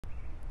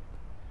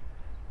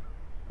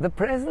The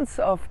presence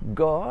of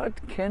God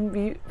can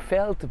be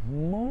felt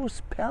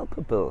most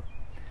palpable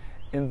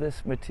in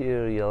this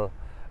material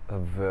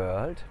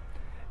world,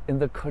 in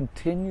the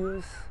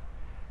continuous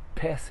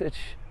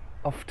passage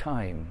of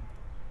time.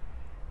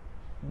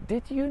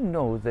 Did you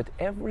know that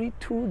every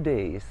 2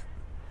 days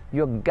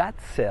your gut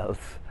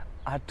cells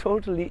are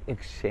totally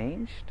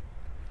exchanged?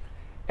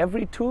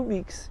 Every 2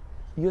 weeks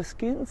your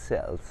skin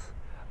cells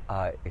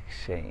are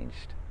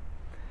exchanged.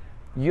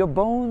 Your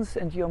bones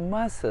and your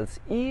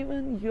muscles,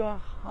 even your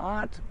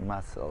heart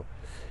muscle,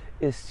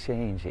 is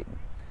changing.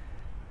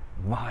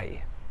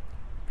 Why?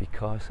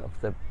 Because of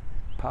the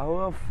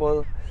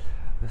powerful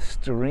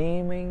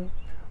streaming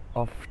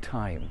of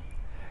time.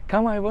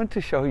 Come, I want to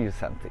show you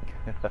something.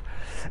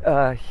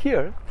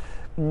 Here,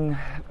 in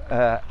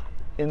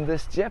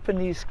this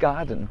Japanese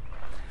garden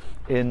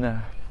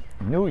in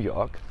New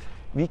York,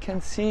 we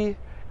can see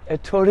a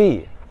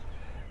torii.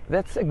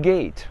 That's a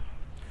gate,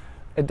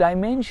 a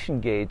dimension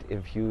gate,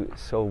 if you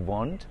so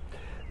want,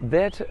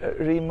 that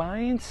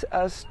reminds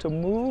us to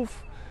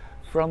move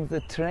from the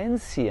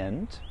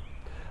transient,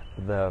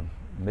 the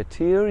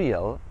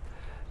material,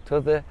 to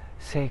the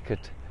sacred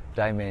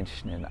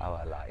dimension in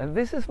our life. And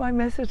this is my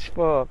message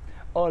for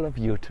all of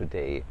you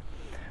today.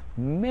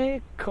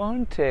 Make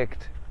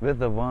contact with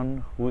the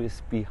one who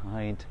is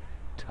behind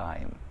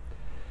time.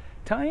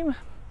 Time,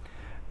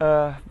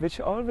 which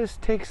always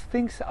takes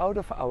things out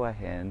of our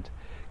hand,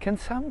 can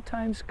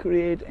sometimes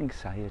create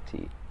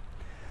anxiety.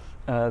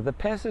 The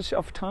passage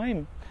of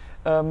time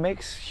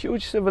makes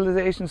huge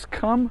civilizations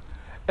come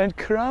and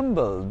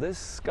crumble. This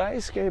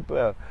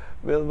skyscraper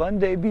will one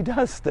day be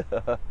dust.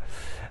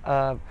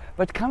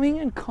 But coming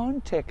in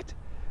contact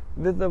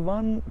with the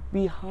one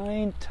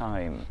behind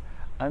time,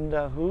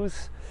 under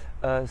whose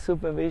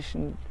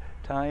supervision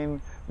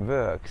time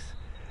works,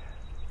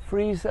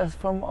 frees us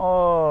from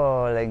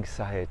all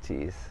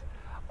anxieties,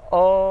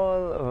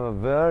 all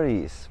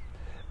worries.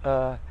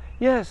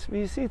 Yes,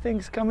 we see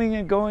things coming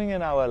and going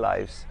in our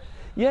lives.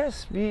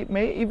 Yes, we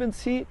may even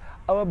see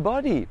our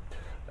body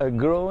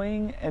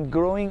growing and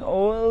growing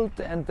old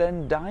and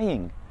then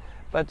dying.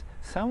 But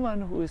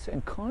someone who is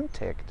in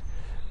contact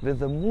with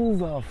the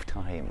mover of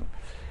time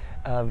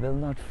will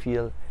not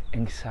feel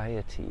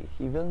anxiety.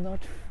 He will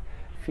not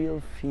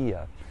feel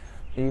fear,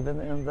 even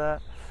in the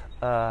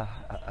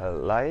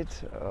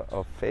light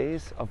of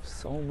face of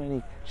so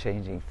many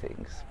changing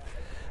things.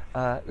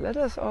 Let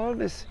us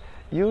always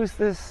use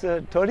this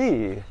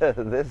torii,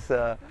 this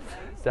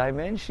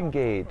dimension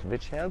gate,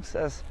 which helps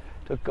us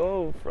to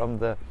go from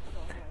the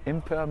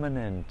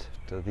impermanent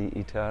to the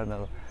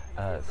eternal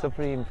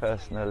Supreme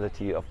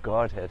Personality of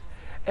Godhead,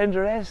 and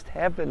rest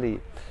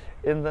happily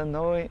in the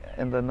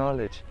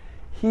knowledge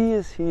He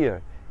is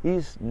here, He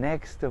is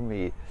next to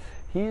me,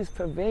 He is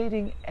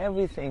pervading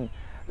everything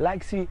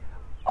like the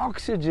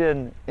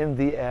oxygen in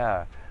the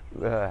air.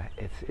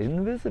 It's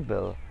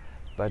invisible,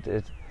 but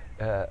it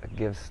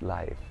gives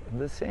life. In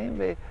the same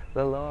way,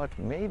 the Lord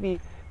may be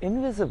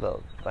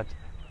invisible, but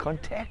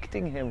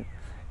contacting Him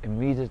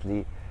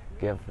immediately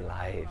gives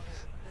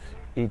life,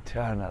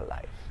 eternal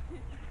life.